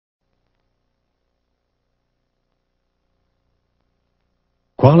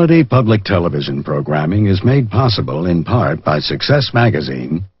Quality public television programming is made possible in part by Success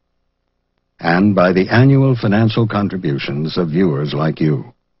Magazine and by the annual financial contributions of viewers like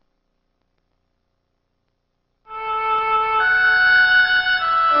you.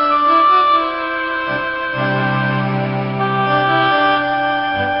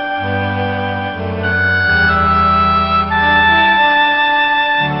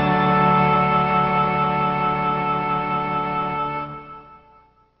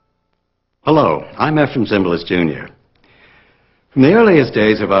 Hello, I'm Ephraim Zimbalist Jr. From the earliest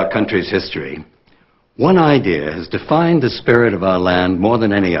days of our country's history, one idea has defined the spirit of our land more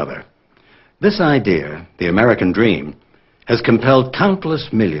than any other. This idea, the American dream, has compelled countless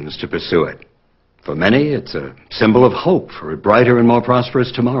millions to pursue it. For many, it's a symbol of hope for a brighter and more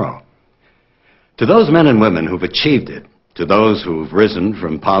prosperous tomorrow. To those men and women who've achieved it, to those who've risen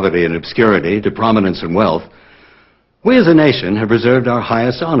from poverty and obscurity to prominence and wealth, we as a nation have reserved our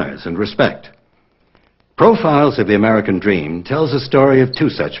highest honors and respect. Profiles of the American Dream tells the story of two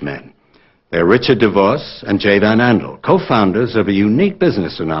such men. They're Richard DeVos and J. Van Andel, co-founders of a unique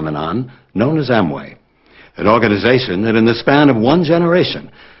business phenomenon known as Amway, an organization that in the span of one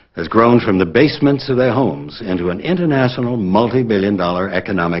generation has grown from the basements of their homes into an international multi-billion-dollar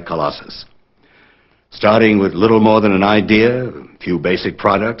economic colossus. Starting with little more than an idea, a few basic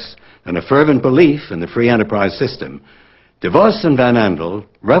products, and a fervent belief in the free enterprise system, DeVos and Van Andel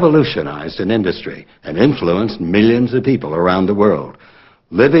revolutionized an industry and influenced millions of people around the world,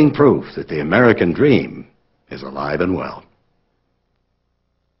 living proof that the American dream is alive and well.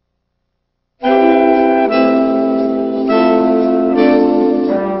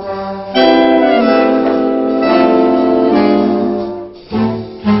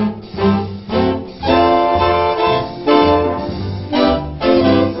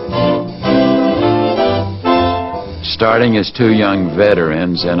 Starting as two young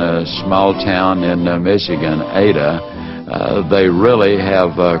veterans in a small town in Michigan, Ada, they really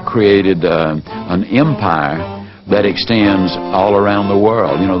have created an empire that extends all around the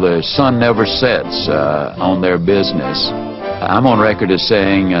world. You know, the sun never sets on their business. I'm on record as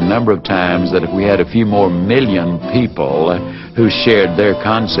saying a number of times that if we had a few more million people who shared their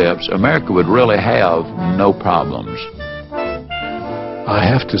concepts, America would really have no problems. I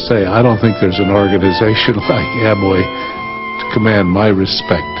have to say, I don't think there's an organization like Amway to command my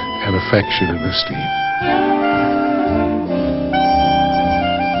respect and affection and esteem.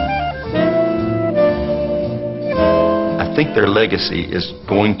 I think their legacy is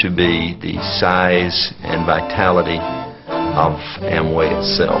going to be the size and vitality of Amway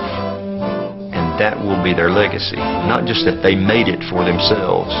itself. And that will be their legacy. Not just that they made it for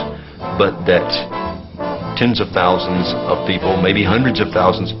themselves, but that tens of thousands of people, maybe hundreds of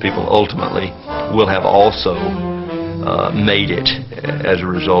thousands of people ultimately will have also made it as a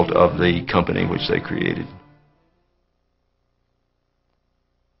result of the company which they created.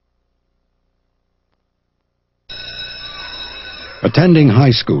 Attending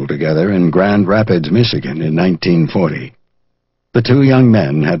high school together in Grand Rapids, Michigan in 1940, the two young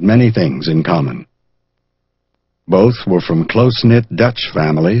men had many things in common. Both were from close-knit Dutch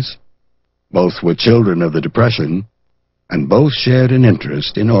families. Both were children of the Depression, and both shared an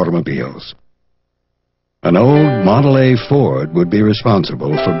interest in automobiles. An old Model A Ford would be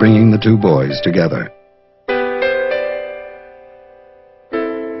responsible for bringing the two boys together.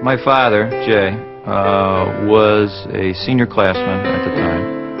 My father, Jay, was a senior classman at the time,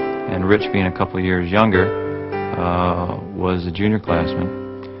 and Rich, being a couple of years younger, was a junior classman.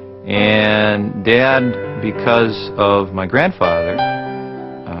 And Dad, because of my grandfather,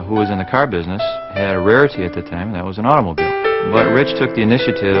 who was in the car business, had a rarity at the time, and that was an automobile. But Rich took the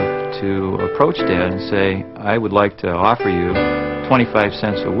initiative to approach Dad and say, I would like to offer you 25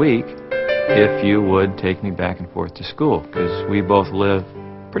 cents a week if you would take me back and forth to school, because we both live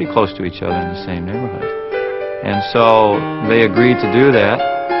pretty close to each other in the same neighborhood. And so they agreed to do that,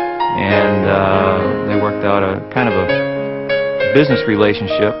 and they worked out a kind of a business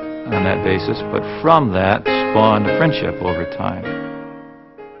relationship on that basis, but from that spawned a friendship over time.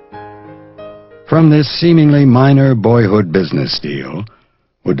 From this seemingly minor boyhood business deal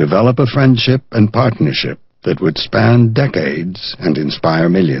would develop a friendship and partnership that would span decades and inspire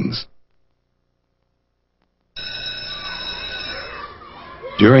millions.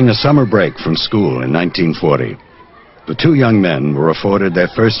 During a summer break from school in 1940, the two young men were afforded their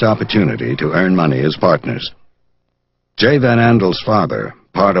first opportunity to earn money as partners. J. Van Andel's father,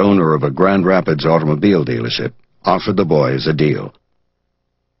 part owner of a Grand Rapids automobile dealership, offered the boys a deal.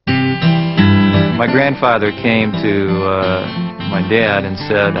 My grandfather came to my dad and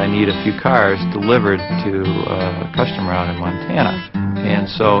said, I need a few cars delivered to a customer out in Montana. And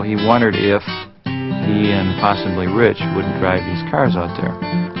so he wondered if he and possibly Rich wouldn't drive these cars out there.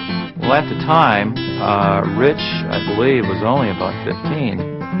 Well, at the time, Rich, I believe, was only about 15.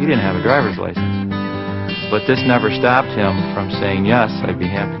 He didn't have a driver's license. But this never stopped him from saying, yes, I'd be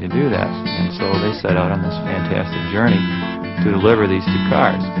happy to do that. And so they set out on this fantastic journey to deliver these two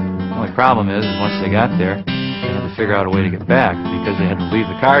cars. The only problem is once they got there, they had to figure out a way to get back because they had to leave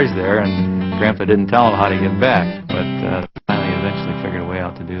the cars there, and Grandpa didn't tell them how to get back. But finally, eventually figured a way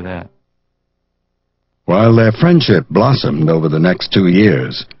out to do that. While their friendship blossomed over the next 2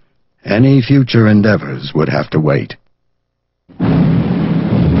 years, any future endeavors would have to wait.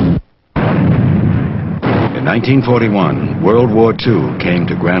 In 1941, World War II came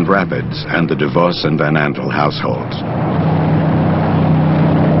to Grand Rapids and the DeVos and Van Andel households.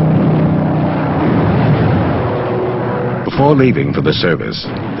 Before leaving for the service,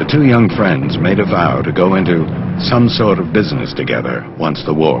 the two young friends made a vow to go into some sort of business together once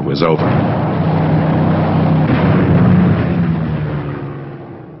the war was over.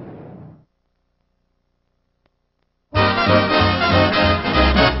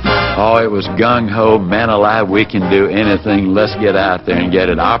 Oh, it was gung-ho, man alive, we can do anything, let's get out there and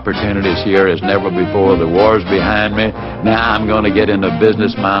get it. Opportunities here as never before. The war's behind me. Now I'm going to get into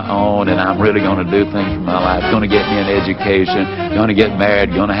business my own, and I'm really going to do things for my life. Going to get me an education, going to get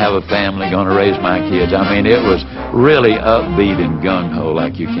married, going to have a family, going to raise my kids. I mean, it was really upbeat and gung-ho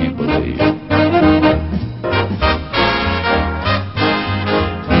like you can't believe.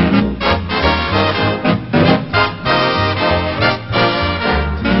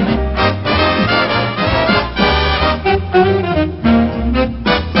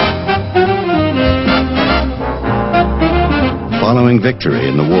 Following victory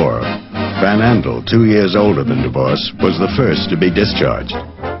in the war, Van Andel, 2 years older than DeVos, was the first to be discharged.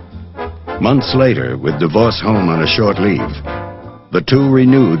 Months later, with DeVos home on a short leave, the two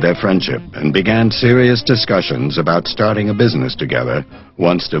renewed their friendship and began serious discussions about starting a business together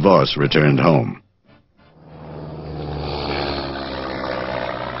once DeVos returned home.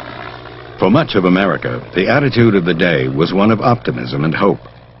 For much of America, the attitude of the day was one of optimism and hope.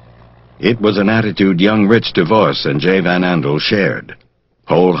 It was an attitude young Rich DeVos and Jay Van Andel shared,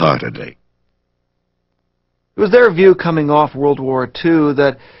 wholeheartedly. It was their view coming off World War II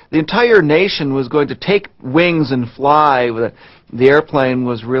that the entire nation was going to take wings and fly. The airplane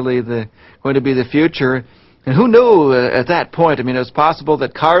was really going to be the future. And who knew at that point? I mean, it was possible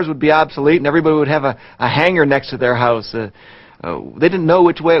that cars would be obsolete and everybody would have a hangar next to their house. They didn't know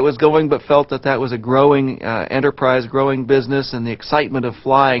which way it was going, but felt that that was a growing enterprise, growing business, and the excitement of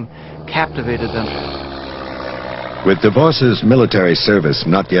flying captivated them. With DeVos's military service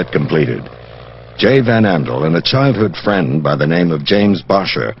not yet completed, Jay Van Andel and a childhood friend by the name of James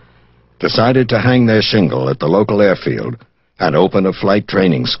Bosher decided to hang their shingle at the local airfield and open a flight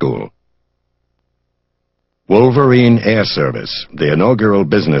training school. Wolverine Air Service, the inaugural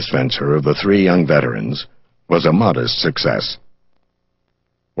business venture of the three young veterans, was a modest success.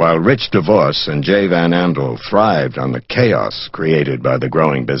 While Rich DeVos and Jay Van Andel thrived on the chaos created by the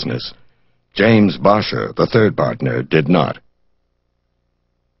growing business, James Bosher, the third partner, did not.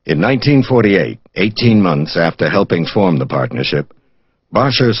 In 1948, 18 months after helping form the partnership,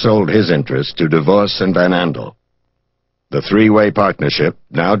 Bosher sold his interest to DeVos and Van Andel. The three-way partnership,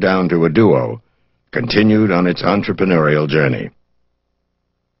 now down to a duo, continued on its entrepreneurial journey.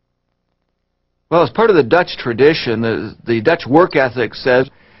 Well, as part of the Dutch tradition, the Dutch work ethic says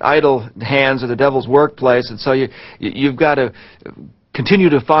idle hands are the devil's workplace, and so you've got to continue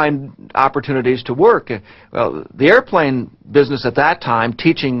to find opportunities to work. Well, the airplane business at that time,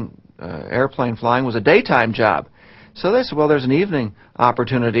 teaching airplane flying, was a daytime job. So they said, well, there's an evening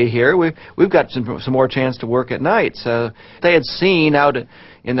opportunity here. We've got some more chance to work at night. So they had seen out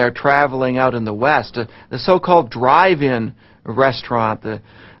in their traveling out in the West, the so-called drive-in restaurant,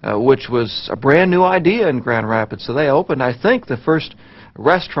 which was a brand new idea in Grand Rapids. So they opened, I think, the first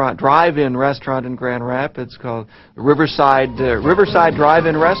drive-in restaurant in Grand Rapids called Riverside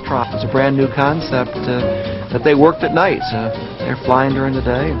Drive-In Restaurant. It's a brand new concept that they worked at night. So they're flying during the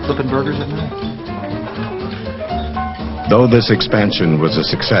day and flipping burgers at night. Though this expansion was a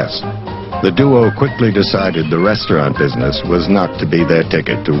success, the duo quickly decided the restaurant business was not to be their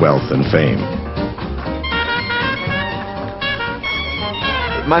ticket to wealth and fame.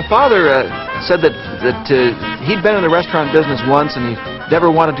 My father said that he'd been in the restaurant business once and he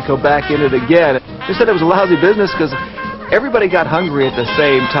never wanted to go back in it again. He said it was a lousy business because everybody got hungry at the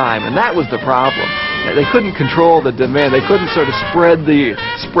same time, and that was the problem. They couldn't control the demand. They couldn't sort of spread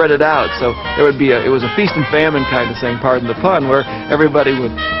it out. So there would be it was a feast and famine kind of thing, pardon the pun, where everybody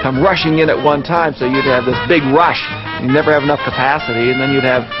would come rushing in at one time. So you'd have this big rush You never have enough capacity, and then you'd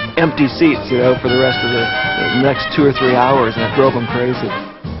have empty seats, you know, for the rest of the next 2 or 3 hours, and it drove them crazy.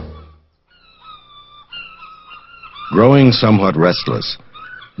 Growing somewhat restless,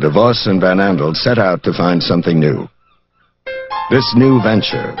 DeVos and Van Andel set out to find something new. This new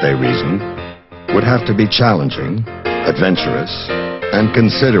venture, they reasoned, would have to be challenging, adventurous, and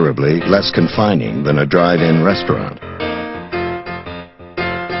considerably less confining than a drive-in restaurant.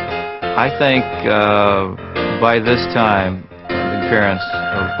 I think by this time, the parents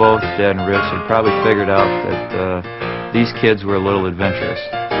of both Dad and Rich had probably figured out that these kids were a little adventurous.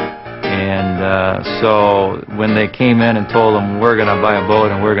 And so when they came in and told them, we're going to buy a boat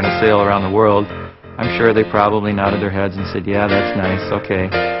and we're going to sail around the world, I'm sure they probably nodded their heads and said, yeah, that's nice, okay,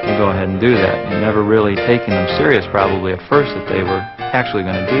 we'll go ahead and do that. And never really taking them serious probably at first that they were actually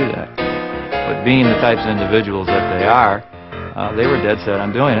going to do that. But being the types of individuals that they are, they were dead set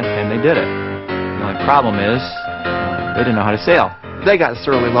on doing it, and they did it. The only problem is they didn't know how to sail. They got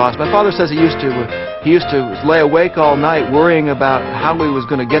thoroughly lost. My father says he used to lay awake all night worrying about how he was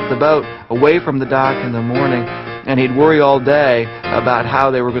going to get the boat away from the dock in the morning, and he'd worry all day about how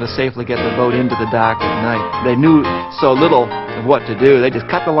they were going to safely get the boat into the dock at night. They knew so little of what to do. They just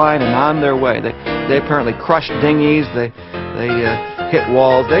cut the line and on their way. They apparently crushed dinghies. They hit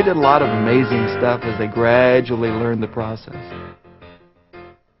walls. They did a lot of amazing stuff as they gradually learned the process.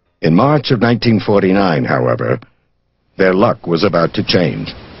 In March of 1949, however, their luck was about to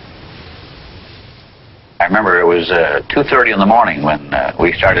change. I remember it was 2:30 in the morning when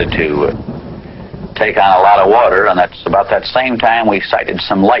we started to take on a lot of water, and that's about that same time we sighted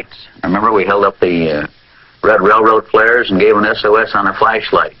some lights. Remember, we held up the red railroad flares and gave an SOS on a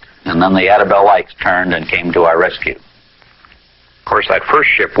flashlight, and then the Annabelle lights turned and came to our rescue. Of course, that first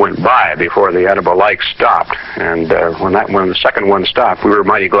ship went by before the Annabelle lights stopped, and when the second one stopped, we were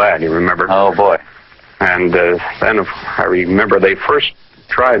mighty glad, you remember? Oh, boy. And then I remember they first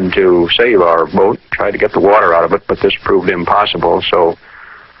tried to save our boat, tried to get the water out of it, but this proved impossible, so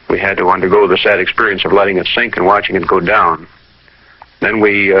we had to undergo the sad experience of letting it sink and watching it go down. Then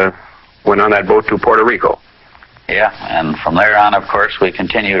we went on that boat to Puerto Rico. Yeah, and from there on, of course, we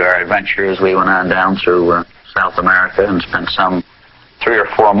continued our adventure as we went on down through South America and spent some 3 or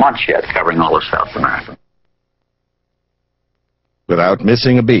 4 months yet covering all of South America. Without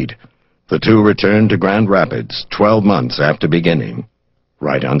missing a beat, the two returned to Grand Rapids 12 months after beginning,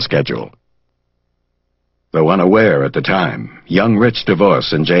 right on schedule. Though unaware at the time, young Rich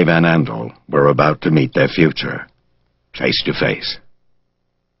DeVos and Jay Van Andel were about to meet their future, face to face.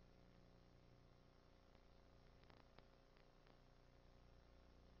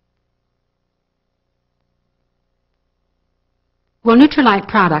 Well, Nutrilite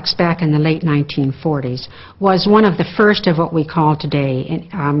Products back in the late 1940s was one of the first of what we call today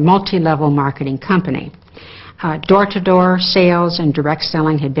a multi-level marketing company. Door-to-door sales and direct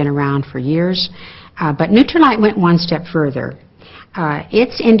selling had been around for years, but Nutrilite went one step further.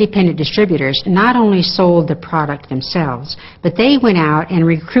 Its independent distributors not only sold the product themselves, but they went out and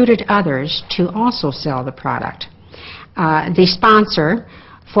recruited others to also sell the product. The sponsor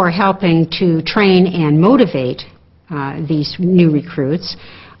for helping to train and motivate these new recruits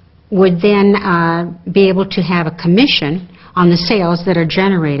would then be able to have a commission on the sales that are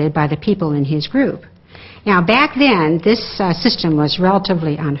generated by the people in his group. Now, back then, this system was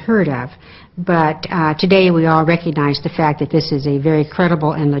relatively unheard of, but today we all recognize the fact that this is a very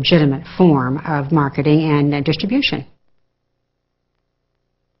credible and legitimate form of marketing and distribution.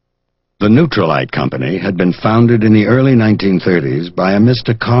 The Nutrilite Company had been founded in the early 1930s by a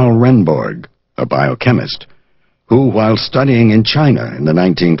Mr. Carl Renborg, a biochemist, who, while studying in China in the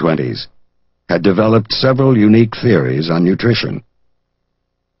 1920s, had developed several unique theories on nutrition.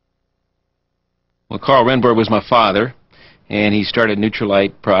 Well, Carl Renborg was my father, and he started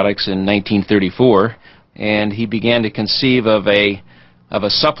Nutrilite Products in 1934, and he began to conceive of a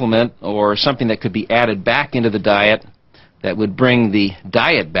supplement or something that could be added back into the diet that would bring the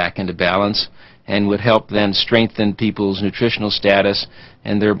diet back into balance and would help then strengthen people's nutritional status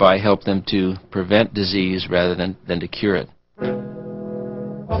and thereby help them to prevent disease rather than to cure it.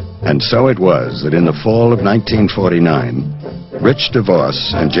 And so it was that in the fall of 1949, Rich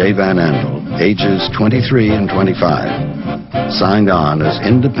DeVos and Jay Van Andel, ages 23 and 25, signed on as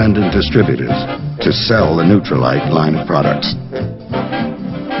independent distributors to sell the Nutrilite line of products.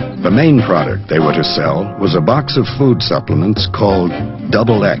 The main product they were to sell was a box of food supplements called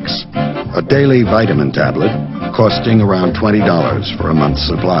Double X, a daily vitamin tablet costing around $20 for a month's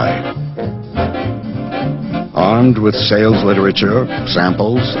supply. Armed with sales literature,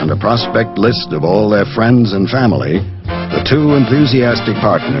 samples, and a prospect list of all their friends and family, the two enthusiastic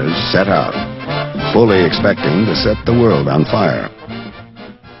partners set out, fully expecting to set the world on fire.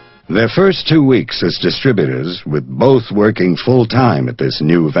 Their first 2 weeks as distributors, with both working full-time at this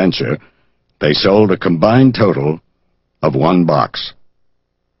new venture, they sold a combined total of 1 box.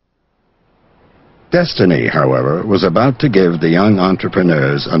 Destiny, however, was about to give the young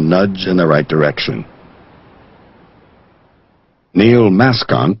entrepreneurs a nudge in the right direction. Neil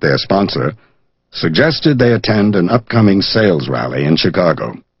Mascont, their sponsor, suggested they attend an upcoming sales rally in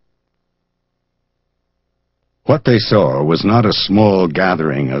Chicago. What they saw was not a small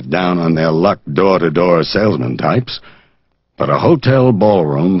gathering of down-on-their-luck door-to-door salesman types, but a hotel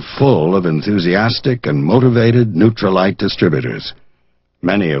ballroom full of enthusiastic and motivated Nutrilite distributors,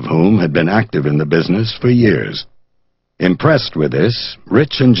 many of whom had been active in the business for years. Impressed with this,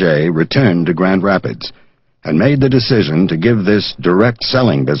 Rich and Jay returned to Grand Rapids and made the decision to give this direct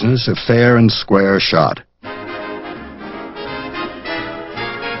selling business a fair and square shot.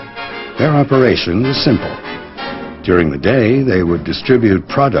 Their operation was simple. During the day, they would distribute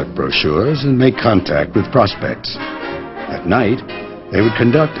product brochures and make contact with prospects. At night, they would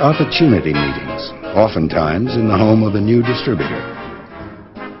conduct opportunity meetings, oftentimes in the home of a new distributor.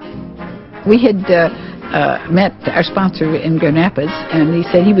 We had met our sponsor in Grand Rapids, and he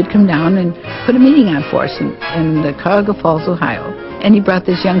said he would come down and put a meeting on for us in Cuyahoga Falls, Ohio. And he brought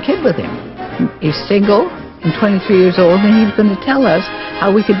this young kid with him. He's single and 23 years old, and he was going to tell us how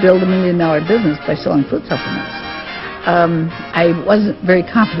we could build $1 million business by selling food supplements. I wasn't very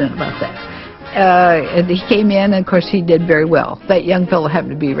confident about that. And he came in, and of course he did very well. That young fellow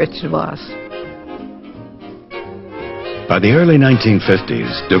happened to be Rich DeVos. By the early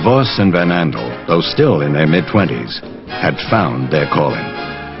 1950s, DeVos and Van Andel, though still in their mid-20s, had found their calling.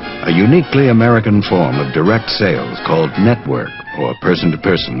 A uniquely American form of direct sales called network or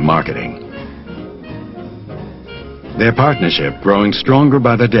person-to-person marketing. Their partnership, growing stronger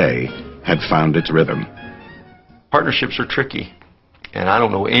by the day, had found its rhythm. Partnerships are tricky, and I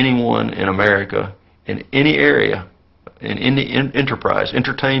don't know anyone in America in any area, in any enterprise,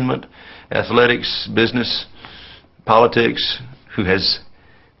 entertainment, athletics, business, politics, who has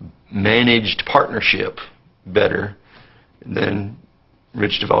managed partnership better than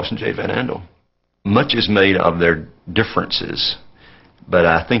Rich DeVos and Jay Van Andel. Much is made of their differences, but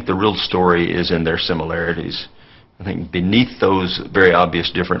I think the real story is in their similarities. I think beneath those very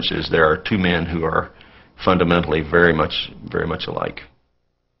obvious differences, there are 2 men who are fundamentally very much alike.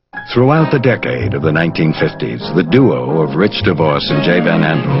 Throughout the decade of the 1950s, the duo of Rich DeVos and Jay Van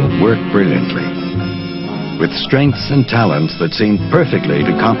Andel worked brilliantly, with strengths and talents that seemed perfectly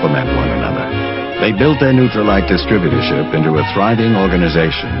to complement one another. They built their Nutrilite distributorship into a thriving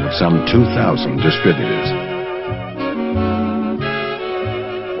organization of some 2,000 distributors.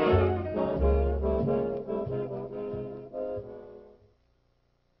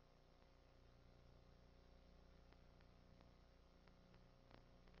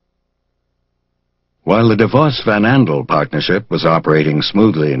 While the DeVos-Van Andel partnership was operating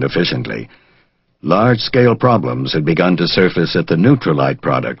smoothly and efficiently, large-scale problems had begun to surface at the Nutrilite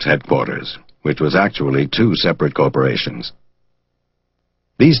Products headquarters, which was actually 2 separate corporations.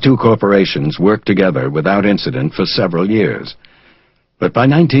 These 2 corporations worked together without incident for several years. But by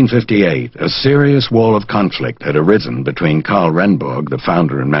 1958, a serious wall of conflict had arisen between Carl Renborg, the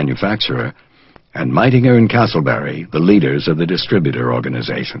founder and manufacturer, and Meitinger and Castleberry, the leaders of the distributor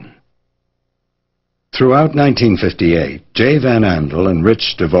organization. Throughout 1958, Jay Van Andel and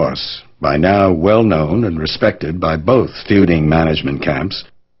Rich DeVos, by now well known and respected by both feuding management camps,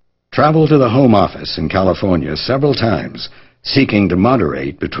 traveled to the home office in California several times, seeking to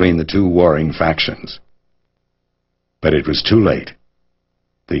moderate between the 2 warring factions. But it was too late.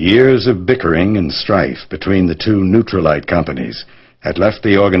 The years of bickering and strife between the 2 Nutrilite companies had left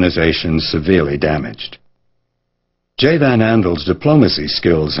the organization severely damaged. Jay Van Andel's diplomacy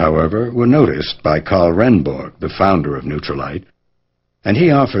skills, however, were noticed by Carl Renborg, the founder of Nutrilite, and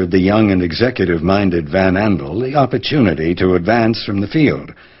he offered the young and executive-minded Van Andel the opportunity to advance from the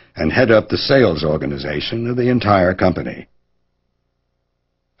field and head up the sales organization of the entire company.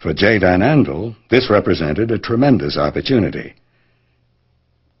 For Jay Van Andel, this represented a tremendous opportunity.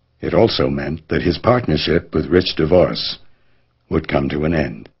 It also meant that his partnership with Rich DeVos would come to an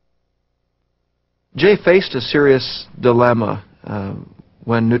end. Jay faced a serious dilemma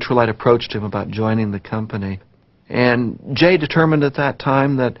when Nutrilite approached him about joining the company. And Jay determined at that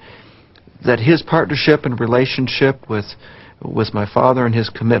time that his partnership and relationship with my father and his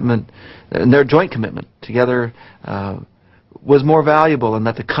commitment, and their joint commitment together, was more valuable, and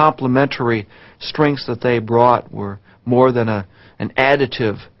that the complementary strengths that they brought were more than an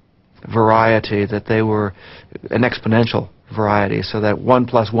additive variety, that they were an exponential variety, so that 1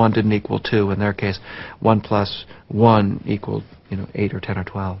 + 1 didn't equal 2. In their case, 1 + 1 equaled, 8 or 10 or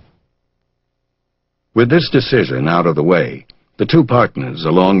 12. With this decision out of the way, the two partners,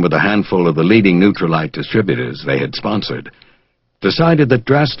 along with a handful of the leading Nutrilite distributors they had sponsored, decided that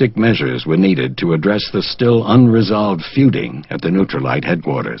drastic measures were needed to address the still unresolved feuding at the Nutrilite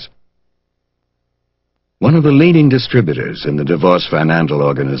headquarters. One of the leading distributors in the DeVos Van Andel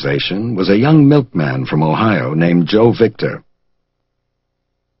organization was a young milkman from Ohio named Joe Victor.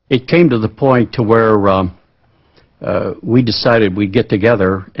 It came to the point to where we decided we'd get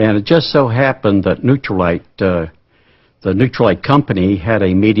together, and it just so happened that Nutrilite, the Nutrilite company, had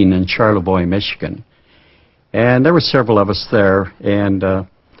a meeting in Charlevoix, Michigan. And there were several of us there, and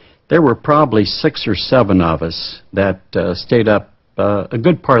there were probably 6 or 7 of us that stayed up a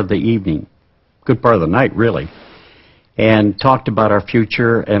good part of the evening, good part of the night, really, and talked about our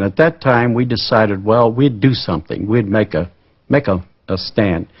future. And at that time, we decided, well, we'd do something. We'd make a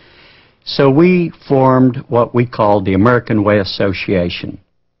stand. So we formed what we called the American Way Association.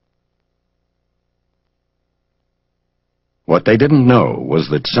 What they didn't know was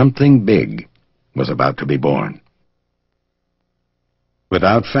that something big was about to be born.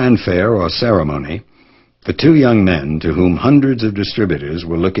 Without fanfare or ceremony, the two young men, to whom hundreds of distributors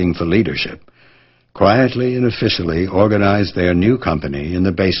were looking for leadership, quietly and officially organized their new company in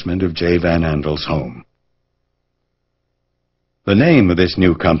the basement of J. Van Andel's home. The name of this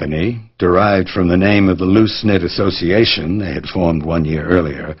new company, derived from the name of the loose-knit association they had formed 1 year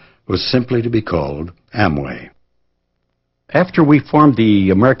earlier, was simply to be called Amway. After we formed the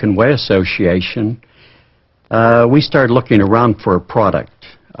American Way Association, we started looking around for a product.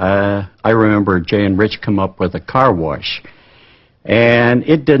 I remember Jay and Rich come up with a car wash, and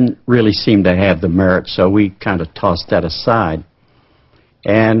it didn't really seem to have the merit, so we kind of tossed that aside.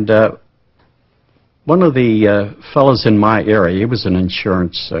 And one of the fellows in my area, he was an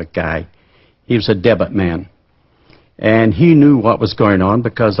insurance guy. He was a debit man, and he knew what was going on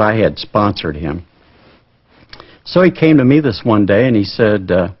because I had sponsored him. So he came to me this one day and he said,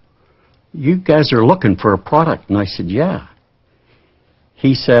 you guys are looking for a product. And I said, yeah.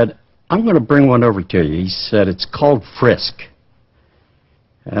 He said, I'm going to bring one over to you. He said, it's called Frisk.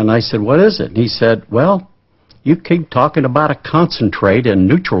 And I said, what is it? And he said, well, you keep talking about a concentrate in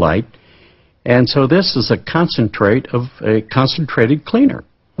Nutrilite, and so this is a concentrate of a concentrated cleaner.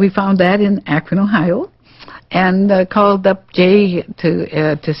 We found that in Akron, Ohio, and called up Jay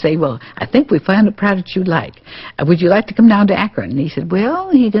to say, well, I think we found a product you like. Would you like to come down to Akron? And he said, well,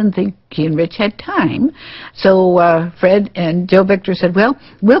 he didn't think he and Rich had time. So Fred and Joe Victor said, well,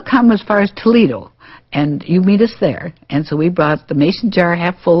 we'll come as far as Toledo, and you meet us there. And so we brought the mason jar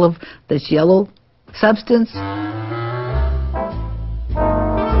half full of this yellow substance.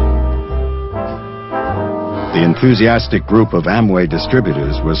 The enthusiastic group of Amway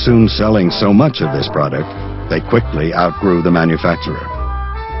distributors was soon selling so much of this product, they quickly outgrew the manufacturer.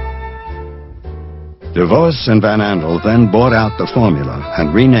 DeVos and Van Andel then bought out the formula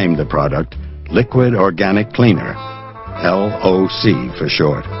and renamed the product Liquid Organic Cleaner, LOC for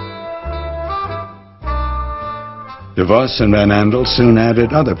short. DeVos and Van Andel soon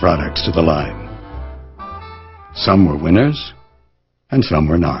added other products to the line. Some were winners, and some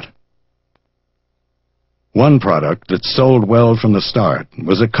were not. One product that sold well from the start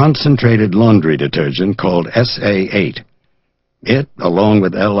was a concentrated laundry detergent called SA8. It, along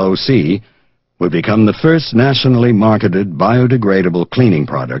with LOC, would become the first nationally marketed biodegradable cleaning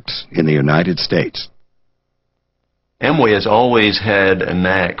products in the United States. Amway has always had a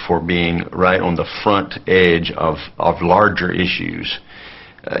knack for being right on the front edge of larger issues.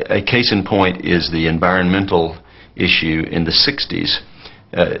 A case in point is the environmental issue in the 60s.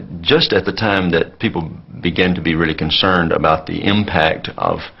 Just at the time that people began to be really concerned about the impact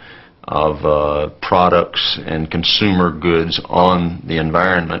of products and consumer goods on the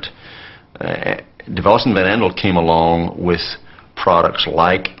environment, DeVos and Van Andel came along with products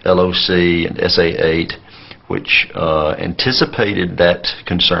like LOC and SA8, which anticipated that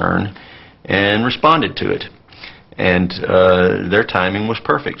concern and responded to it. And their timing was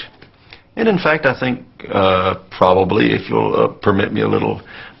perfect. And in fact, I think probably, if you'll permit me a little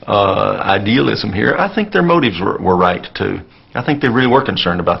idealism here, I think their motives were right too. I think they really were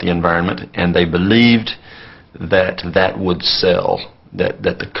concerned about the environment, and they believed that that would sell, that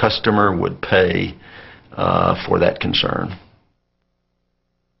the customer would pay for that concern.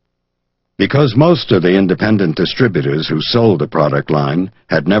 Because most of the independent distributors who sold the product line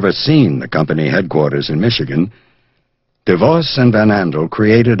had never seen the company headquarters in Michigan, DeVos and Van Andel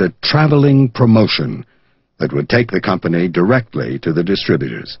created a traveling promotion that would take the company directly to the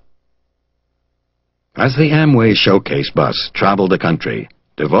distributors. As the Amway showcase bus traveled the country,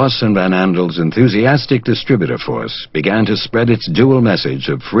 DeVos and Van Andel's enthusiastic distributor force began to spread its dual message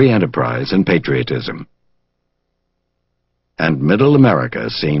of free enterprise and patriotism. And Middle America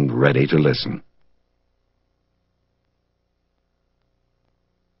seemed ready to listen.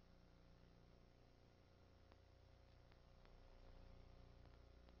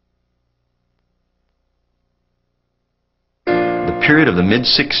 The period of the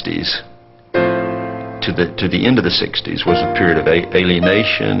mid-60s to the end of the 60s was a period of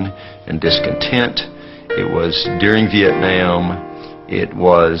alienation and discontent. It was during Vietnam. It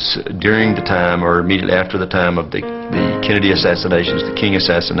was during the time, or immediately after the time, of the Kennedy assassinations, the King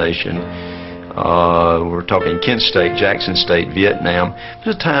assassination. We're talking Kent State, Jackson State, Vietnam. It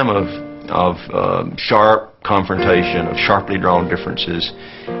was a time of sharp confrontation, of sharply drawn differences,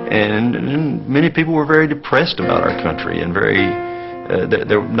 and many people were very depressed about our country and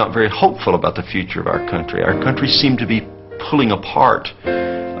they're not very hopeful about the future of our country. Our country seemed to be pulling apart,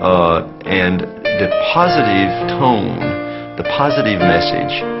 and the positive tone, the positive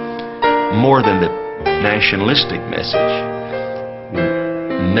message, more than the nationalistic message,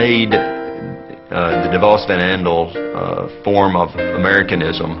 made the DeVos Van Andel form of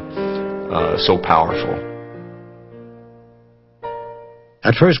Americanism so powerful.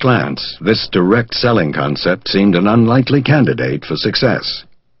 At first glance, this direct selling concept seemed an unlikely candidate for success.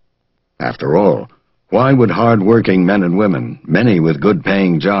 After all, why would hard-working men and women, many with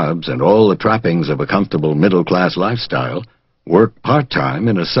good-paying jobs and all the trappings of a comfortable middle-class lifestyle, work part-time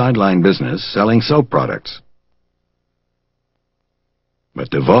in a sideline business selling soap products? But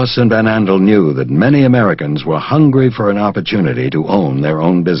DeVos and Van Andel knew that many Americans were hungry for an opportunity to own their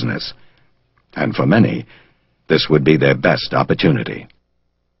own business. And for many, this would be their best opportunity.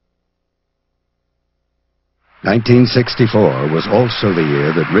 1964 was also the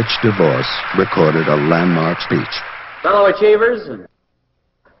year that Rich DeVos recorded a landmark speech. Fellow achievers and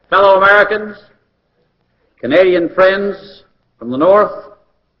fellow Americans, Canadian friends from the North,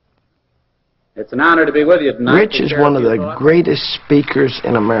 it's an honor to be with you tonight. Rich is one of the greatest speakers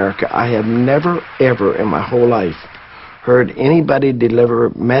in America. I have never, ever in my whole life heard anybody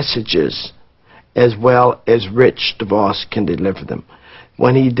deliver messages as well as Rich DeVos can deliver them.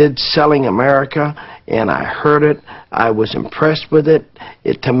 When he did Selling America, and I heard it, I was impressed with it.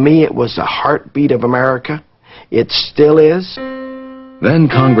 To me, it was the heartbeat of America. It still is. Then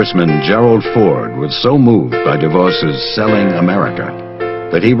Congressman Gerald Ford was so moved by DeVos's Selling America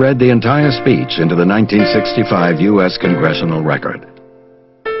that he read the entire speech into the 1965 U.S. Congressional Record.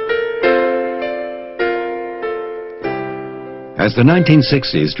 As the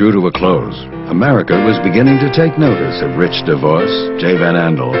 1960s drew to a close, America was beginning to take notice of Rich DeVos, J. Van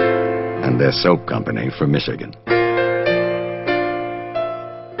Andel, and their soap company from Michigan.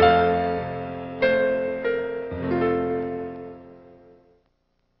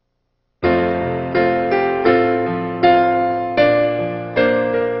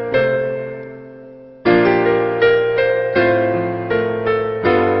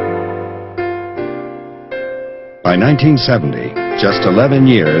 By 1970, just 11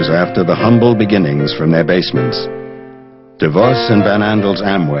 years after the humble beginnings from their basements, DeVos and Van Andel's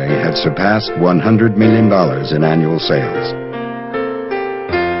Amway had surpassed $100 million in annual sales.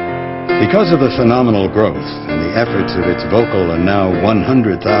 Because of the phenomenal growth and the efforts of its vocal and now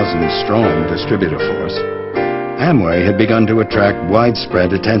 100,000-strong distributor force, Amway had begun to attract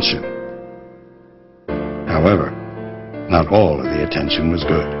widespread attention. However, not all of the attention was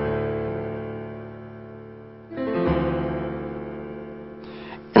good.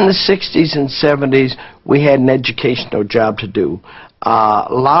 In the 60s and 70s, we had an educational job to do. A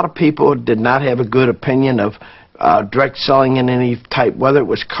lot of people did not have a good opinion of direct selling in any type, whether it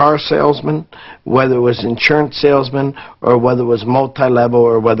was car salesman, whether it was insurance salesman, or whether it was multi-level,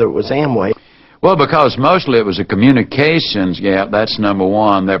 or whether it was Amway. Well, because mostly it was a communications gap, that's number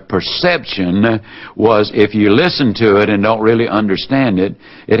one. Their perception was, if you listen to it and don't really understand it,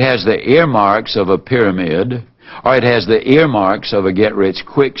 it has the earmarks of a pyramid, or it has the earmarks of a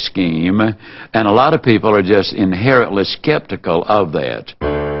get-rich-quick scheme, and a lot of people are just inherently skeptical of that.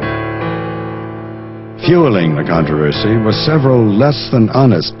 Fueling the controversy were several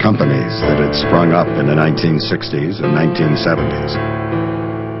less-than-honest companies that had sprung up in the 1960s and 1970s.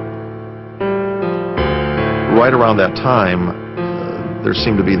 Right around that time, there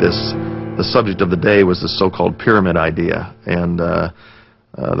seemed to be the subject of the day was the so-called pyramid idea, and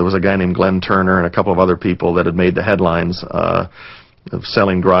there was a guy named Glenn Turner and a couple of other people that had made the headlines of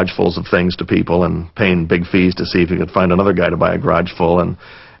selling garagefuls of things to people and paying big fees to see if you could find another guy to buy a garage full, and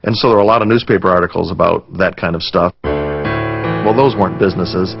so there were a lot of newspaper articles about that kind of stuff. Well, those weren't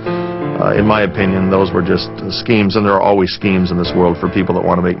businesses. In my opinion, those were just schemes, and there are always schemes in this world for people that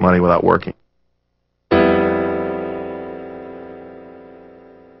want to make money without working.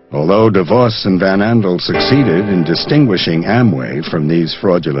 Although DeVos and Van Andel succeeded in distinguishing Amway from these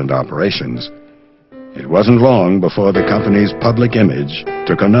fraudulent operations, it wasn't long before the company's public image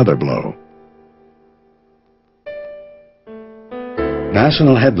took another blow.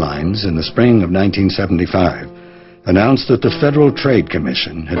 National headlines in the spring of 1975 announced that the Federal Trade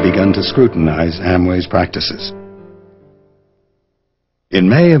Commission had begun to scrutinize Amway's practices. In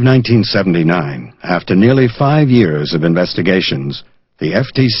May of 1979, after nearly 5 years of investigations, the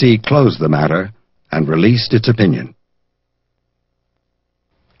FTC closed the matter and released its opinion.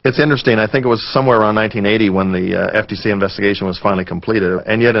 It's interesting. I think it was somewhere around 1980 when the FTC investigation was finally completed,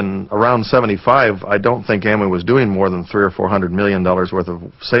 and yet in around 75, I don't think Amway was doing more than $300 or $400 million worth of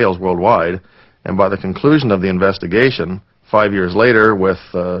sales worldwide. And by the conclusion of the investigation, 5 years later, with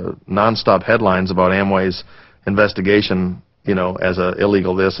nonstop headlines about Amway's investigation, you know, as a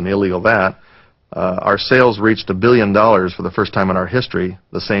illegal this and illegal that, our sales reached $1 billion for the first time in our history,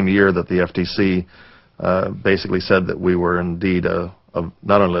 the same year that the FTC basically said that we were indeed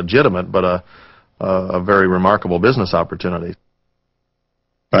not only legitimate, but a very remarkable business opportunity.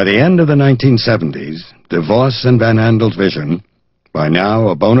 By the end of the 1970s, DeVos and Van Andel's vision, by now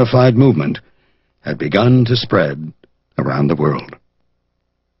a bona fide movement, had begun to spread around the world.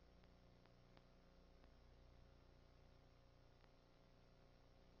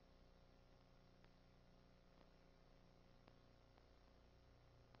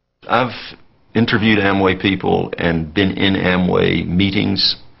 I've interviewed Amway people and been in Amway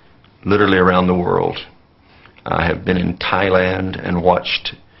meetings literally around the world. I have been in Thailand and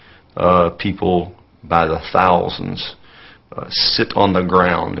watched people by the thousands sit on the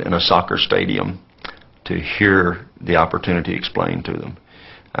ground in a soccer stadium to hear the opportunity explained to them.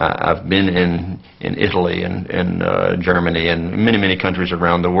 I've been in Italy and Germany and many countries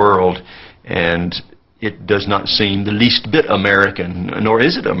around the world, and it does not seem the least bit American, nor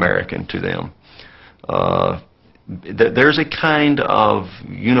is it American to them. There's a kind of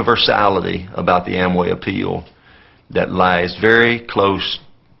universality about the Amway appeal that lies very close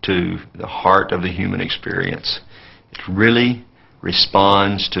to the heart of the human experience. It really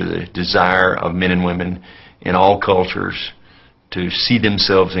responds to the desire of men and women in all cultures to see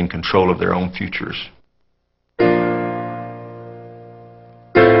themselves in control of their own futures.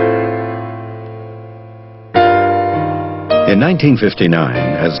 In 1959,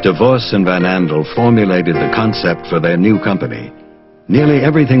 as DeVos and Van Andel formulated the concept for their new company, nearly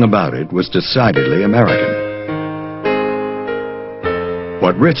everything about it was decidedly American.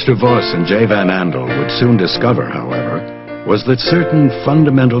 What Rich DeVos and J. Van Andel would soon discover, however, was that certain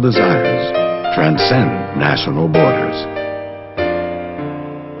fundamental desires transcend national borders.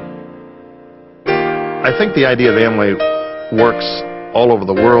 I think the idea of Amway works all over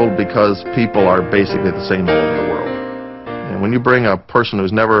the world because people are basically the same all over the world. And when you bring a person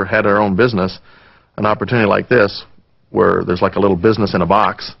who's never had their own business an opportunity like this, where there's like a little business in a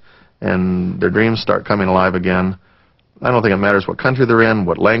box and their dreams start coming alive again, I don't think it matters what country they're in,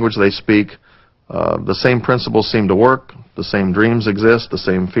 what language they speak. The same principles seem to work, the same dreams exist, the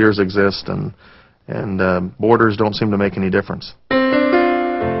same fears exist, and borders don't seem to make any difference.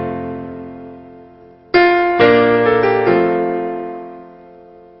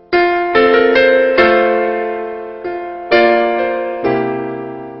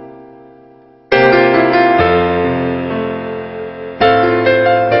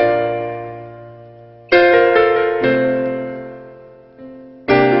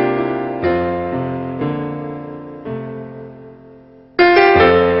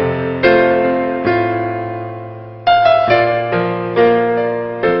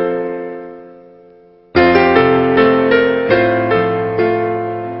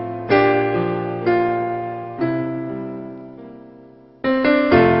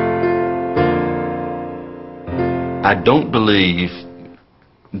 I don't believe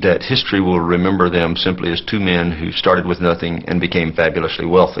that history will remember them simply as two men who started with nothing and became fabulously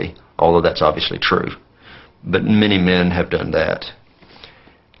wealthy, although that's obviously true. But many men have done that.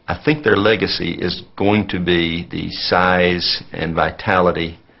 I think their legacy is going to be the size and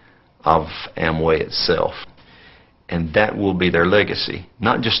vitality of Amway itself. And that will be their legacy.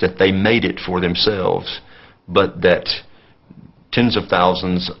 Not just that they made it for themselves, but that tens of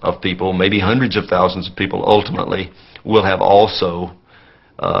thousands of people, maybe hundreds of thousands of people ultimately will have also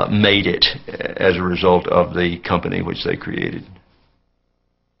made it as a result of the company which they created.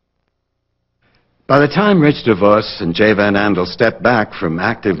 By the time Rich DeVos and J. Van Andel stepped back from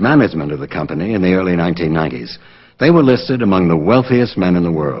active management of the company in the early 1990s, they were listed among the wealthiest men in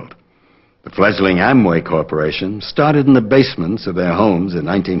the world. The fledgling Amway Corporation, started in the basements of their homes in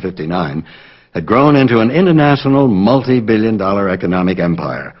 1959, had grown into an international multi-billion-dollar economic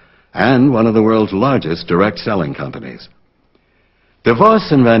empire and one of the world's largest direct selling companies.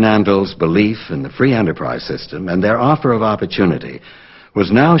 DeVos and Van Andel's belief in the free enterprise system and their offer of opportunity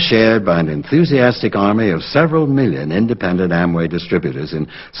was now shared by an enthusiastic army of several million independent Amway distributors in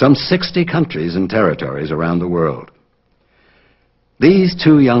some 60 countries and territories around the world. These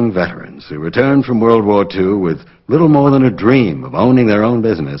two young veterans who returned from World War II with little more than a dream of owning their own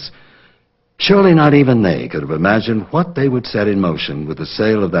business, surely not even they could have imagined what they would set in motion with the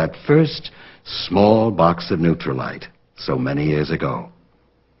sale of that first small box of Nutrilite so many years ago.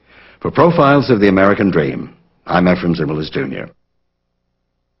 For Profiles of the American Dream, I'm Ephraim Zimbalist, Jr.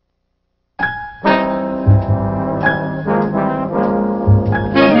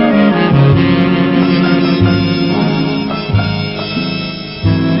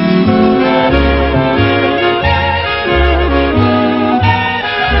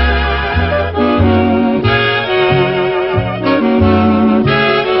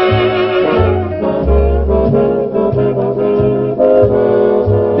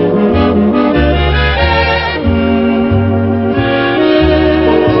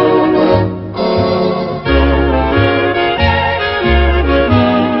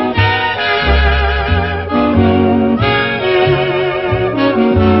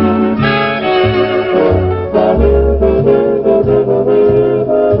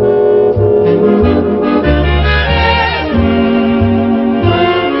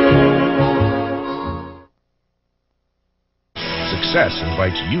 Success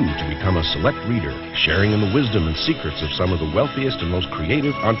invites you to become a select reader, sharing in the wisdom and secrets of some of the wealthiest and most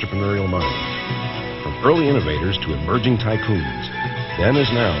creative entrepreneurial minds. From early innovators to emerging tycoons, then as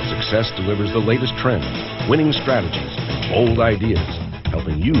now, Success delivers the latest trends, winning strategies, and bold ideas,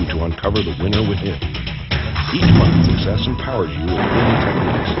 helping you to uncover the winner within. Each month, Success empowers you with winning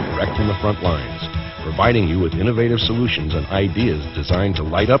techniques direct from the front lines, providing you with innovative solutions and ideas designed to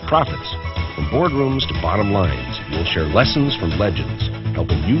light up profits. From boardrooms to bottom lines, you'll share lessons from legends,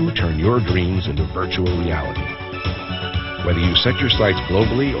 helping you turn your dreams into virtual reality. Whether you set your sights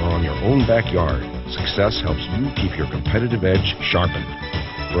globally or on your own backyard, Success helps you keep your competitive edge sharpened.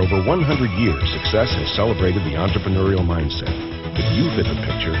 For over 100 years, Success has celebrated the entrepreneurial mindset. If you fit the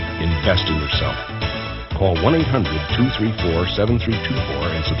picture, invest in yourself. Call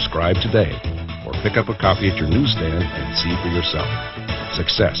 1-800-234-7324 and subscribe today, or pick up a copy at your newsstand and see for yourself.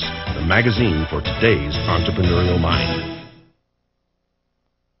 Success, the magazine for today's entrepreneurial mind.